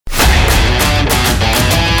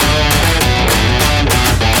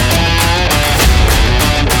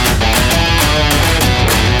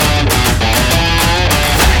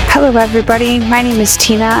Hello everybody, my name is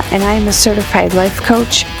Tina and I am a certified life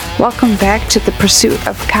coach. Welcome back to the Pursuit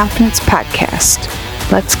of Confidence podcast.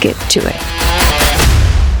 Let's get to it.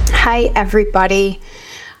 Hi everybody.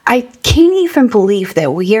 I can't even believe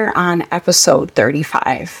that we are on episode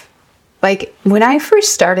 35. When I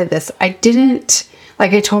first started this, I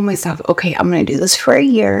told myself, okay, I'm going to do this for a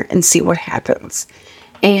year and see what happens.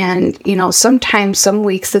 And, sometimes some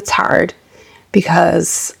weeks it's hard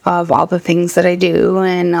because of all the things that I do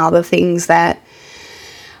and all the things that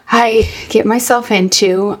I get myself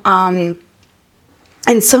into. And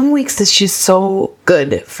some weeks it's just so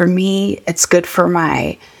good for me. It's good for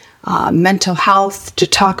my mental health to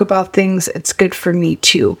talk about things. It's good for me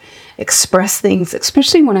to express things,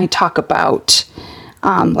 especially when I talk about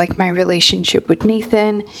my relationship with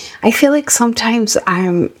Nathan. I feel like sometimes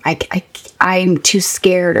I'm too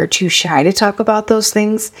scared or too shy to talk about those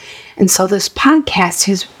things. And so this podcast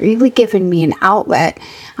has really given me an outlet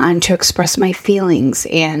to express my feelings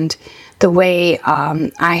and the way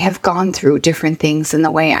I have gone through different things and the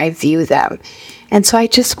way I view them. And so I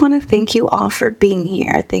just want to thank you all for being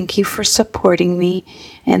here. Thank you for supporting me.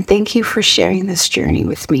 And thank you for sharing this journey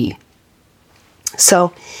with me.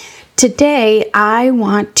 So today I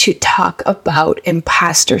want to talk about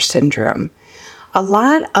imposter syndrome. A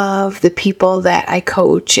lot of the people that I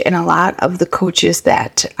coach and a lot of the coaches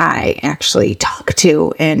that I actually talk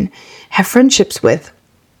to and have friendships with,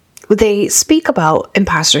 they speak about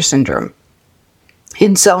imposter syndrome.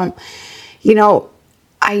 And so,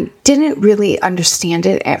 I didn't really understand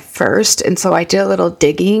it at first. And so I did a little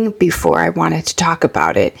digging before I wanted to talk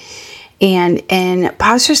about it. And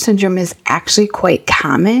imposter syndrome is actually quite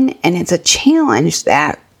common, and it's a challenge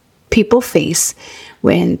that people face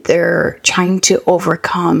when they're trying to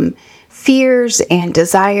overcome fears and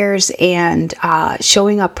desires and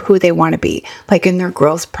showing up who they want to be. Like in their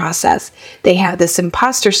growth process, they have this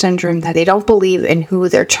imposter syndrome that they don't believe in who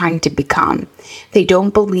they're trying to become. They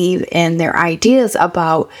don't believe in their ideas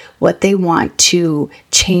about what they want to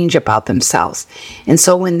change about themselves. And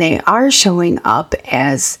so when they are showing up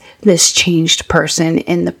as this changed person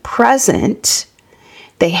in the present,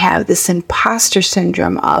 they have this imposter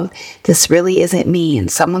syndrome of this really isn't me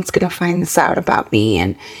and someone's going to find this out about me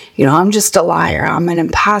and, I'm just a liar. I'm an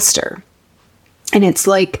imposter. And it's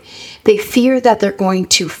like they fear that they're going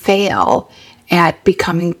to fail at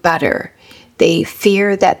becoming better. They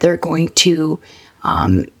fear that they're going to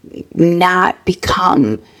not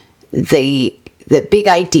become the big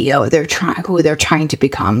idea who they're trying to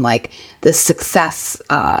become, like the success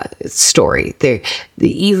story.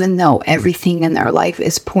 Even though everything in their life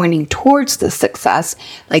is pointing towards the success,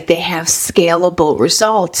 like they have scalable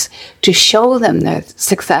results to show them their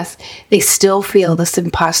success, they still feel this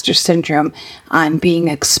imposter syndrome on being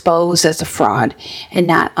exposed as a fraud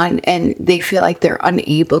and they feel like they're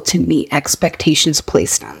unable to meet expectations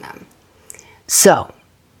placed on them. So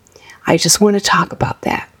I just want to talk about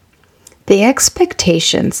that. The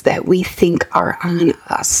expectations that we think are on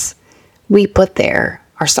us, we put there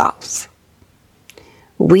ourselves.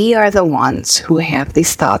 We are the ones who have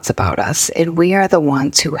these thoughts about us, and we are the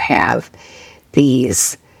ones who have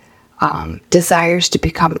these desires to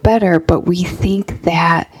become better, but we think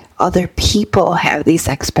that other people have these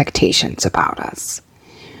expectations about us.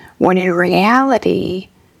 When in reality,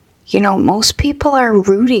 most people are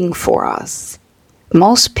rooting for us.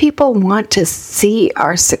 Most people want to see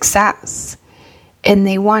our success, and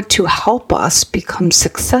they want to help us become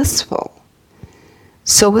successful.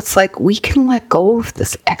 So it's like we can let go of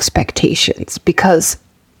this expectations, because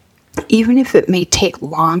even if it may take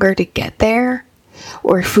longer to get there,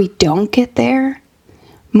 or if we don't get there,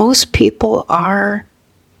 most people are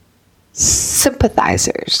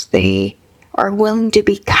sympathizers. They are willing to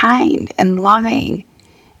be kind and loving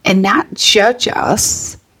and not judge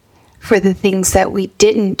us for the things that we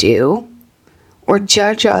didn't do, or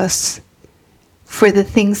judge us for the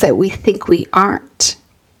things that we think we aren't.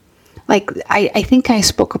 I think I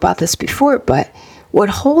spoke about this before, but what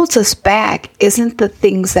holds us back isn't the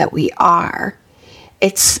things that we are.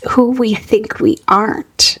 It's who we think we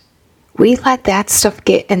aren't. We let that stuff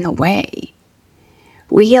get in the way.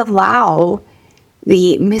 We allow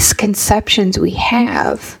the misconceptions we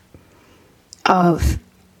have of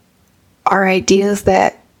our ideas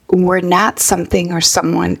that we're not something or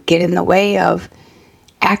someone get in the way of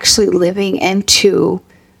actually living into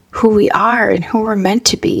who we are and who we're meant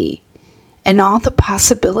to be and all the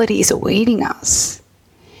possibilities awaiting us.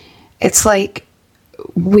 It's like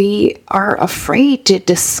we are afraid to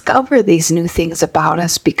discover these new things about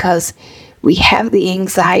us because we have the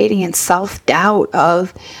anxiety and self-doubt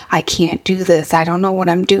of, I can't do this. I don't know what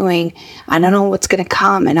I'm doing. I don't know what's going to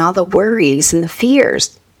come, and all the worries and the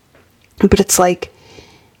fears. But it's like,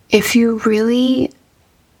 if you really,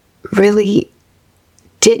 really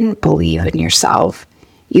didn't believe in yourself,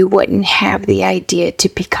 you wouldn't have the idea to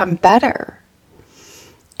become better.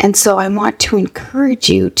 And so I want to encourage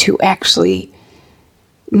you to actually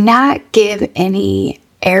not give any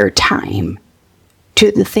airtime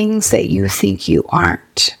to the things that you think you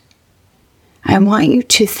aren't. I want you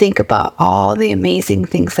to think about all the amazing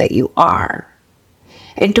things that you are.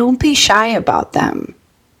 And don't be shy about them.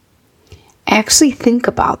 Actually think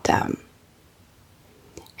about them.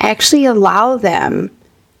 Actually allow them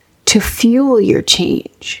to fuel your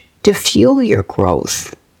change, to fuel your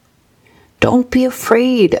growth. Don't be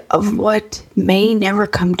afraid of what may never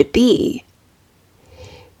come to be.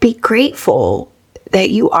 Be grateful that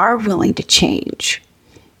you are willing to change.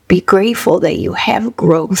 Be grateful that you have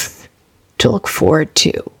growth to look forward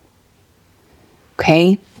to.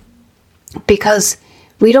 Okay? Because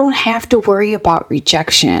we don't have to worry about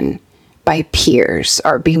rejection by peers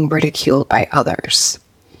or being ridiculed by others.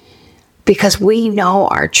 Because we know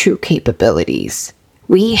our true capabilities.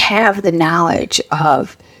 We have the knowledge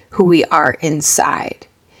of who we are inside.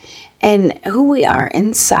 And who we are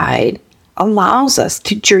inside allows us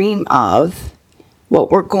to dream of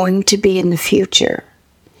what we're going to be in the future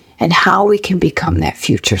and how we can become that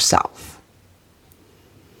future self.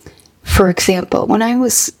 For example, when I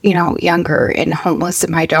was, younger and homeless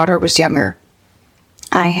and my daughter was younger,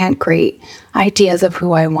 I had great ideas of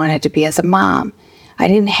who I wanted to be as a mom. I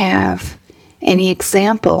didn't have any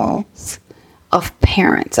examples of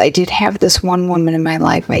parents. I did have this one woman in my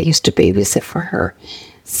life I used to babysit for her,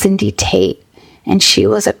 Cindy Tate, and she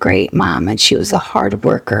was a great mom and she was a hard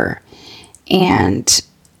worker. And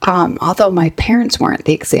although my parents weren't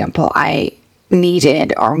the example I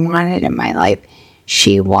needed or wanted in my life,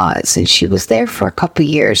 she was. And she was there for a couple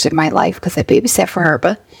years in my life because I babysat for her.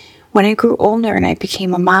 But when I grew older and I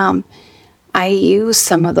became a mom, I used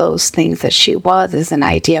some of those things that she was as an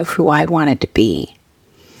idea of who I wanted to be.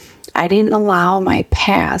 I didn't allow my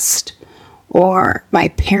past or my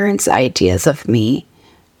parents' ideas of me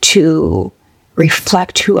to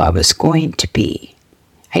reflect who I was going to be.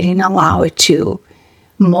 I didn't allow it to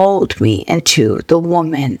mold me into the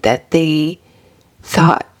woman that they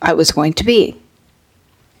thought I was going to be.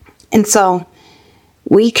 And so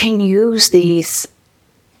we can use these,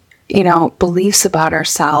 beliefs about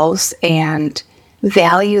ourselves and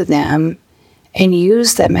value them and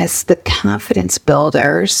use them as the confidence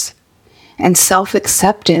builders and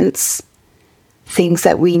self-acceptance things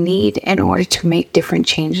that we need in order to make different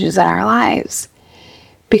changes in our lives.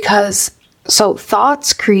 Because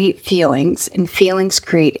thoughts create feelings and feelings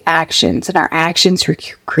create actions and our actions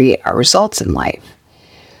create our results in life.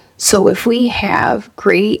 So if we have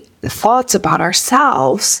great thoughts about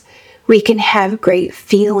ourselves, we can have great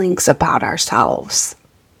feelings about ourselves.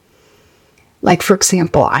 Like, for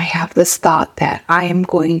example, I have this thought that I'm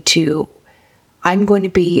going to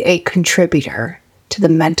be a contributor to the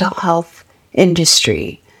mental health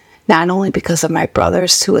industry, not only because of my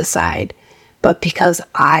brother's suicide, but because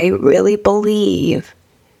I really believe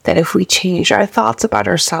that if we change our thoughts about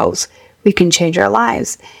ourselves, we can change our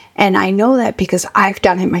lives. And I know that because I've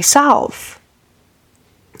done it myself.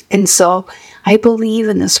 And so I believe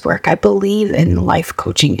in this work. I believe in the life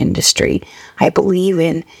coaching industry. I believe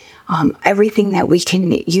in everything that we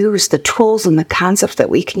can use, the tools and the concepts that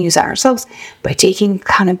we can use ourselves by taking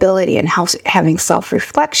accountability and having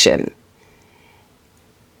self-reflection.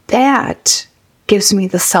 That gives me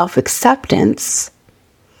the self-acceptance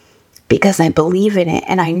because I believe in it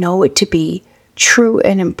and I know it to be true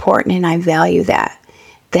and important and I value that.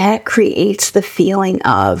 That creates the feeling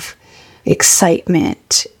of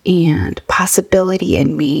excitement and possibility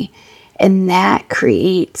in me. And that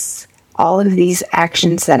creates all of these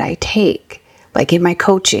actions that I take, like in my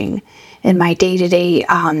coaching, in my day-to-day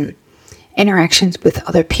interactions with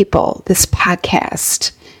other people, this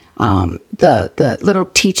podcast, the little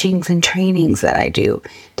teachings and trainings that I do,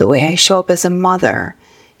 the way I show up as a mother,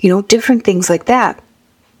 different things like that.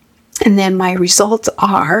 And then my results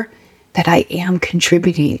are that I am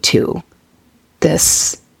contributing to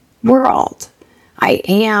this world. I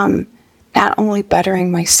am not only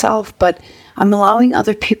bettering myself, but I'm allowing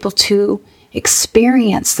other people to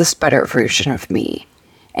experience this better version of me.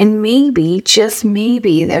 And maybe, just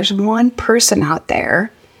maybe, there's one person out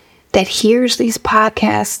there that hears these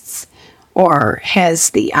podcasts or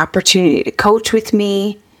has the opportunity to coach with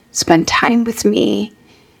me, spend time with me,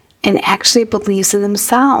 and actually believes in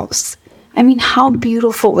themselves. I mean, how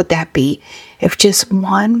beautiful would that be if just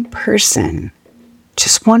one person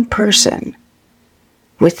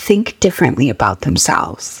would think differently about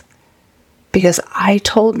themselves? Because I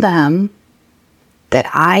told them that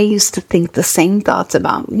I used to think the same thoughts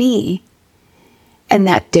about me, and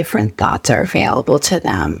that different thoughts are available to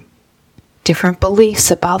them. Different beliefs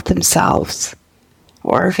about themselves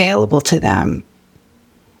are available to them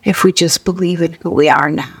if we just believe in who we are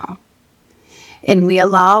now. And we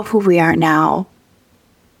allow who we are now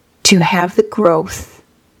to have the growth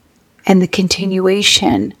and the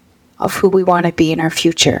continuation of who we want to be in our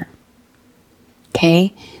future.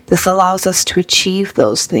 Okay? This allows us to achieve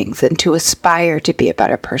those things and to aspire to be a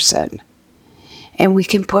better person. And we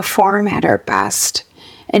can perform at our best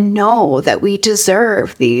and know that we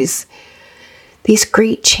deserve these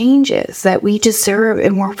great changes, that we deserve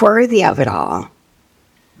and we're worthy of it all.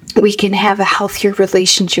 We can have a healthier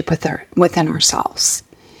relationship within ourselves.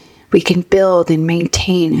 We can build and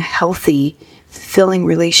maintain a healthy, fulfilling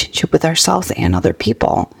relationship with ourselves and other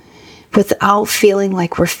people without feeling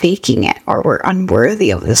like we're faking it or we're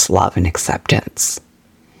unworthy of this love and acceptance.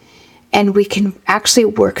 And we can actually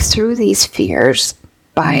work through these fears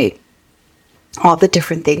by all the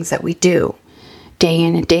different things that we do day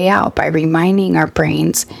in and day out, by reminding our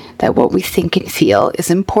brains that what we think and feel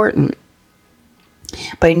is important,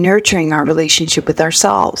 by nurturing our relationship with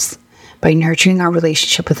ourselves, by nurturing our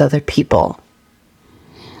relationship with other people.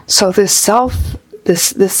 So this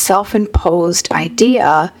self-imposed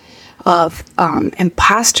idea of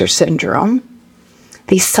imposter syndrome,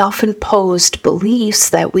 these self-imposed beliefs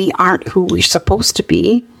that we aren't who we're supposed to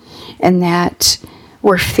be and that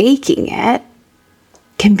we're faking it,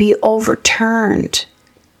 can be overturned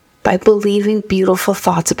by believing beautiful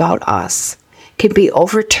thoughts about us, can be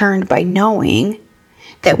overturned by knowing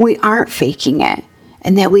that we aren't faking it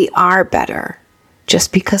and that we are better.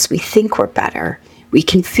 Just because we think we're better, we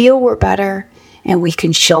can feel we're better and we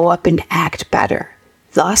can show up and act better,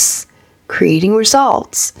 thus creating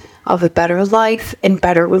results of a better life and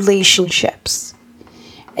better relationships.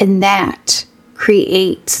 And that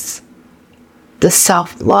creates the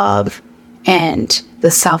self-love and the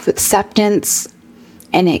self-acceptance,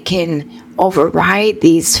 and it can override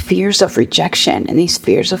these fears of rejection and these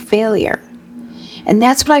fears of failure. And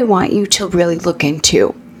that's what I want you to really look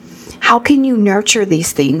into. How can you nurture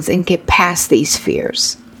these things and get past these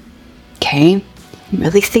fears? Okay?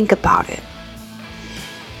 Really think about it.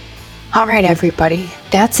 All right, everybody.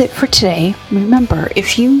 That's it for today. Remember,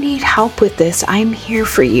 if you need help with this, I'm here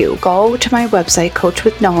for you. Go to my website, Coach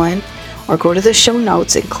with Nolan, or go to the show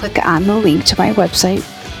notes and click on the link to my website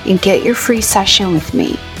and get your free session with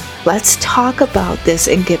me. Let's talk about this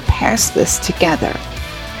and get past this together.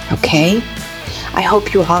 Okay? I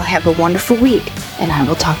hope you all have a wonderful week, and I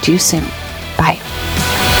will talk to you soon. Bye.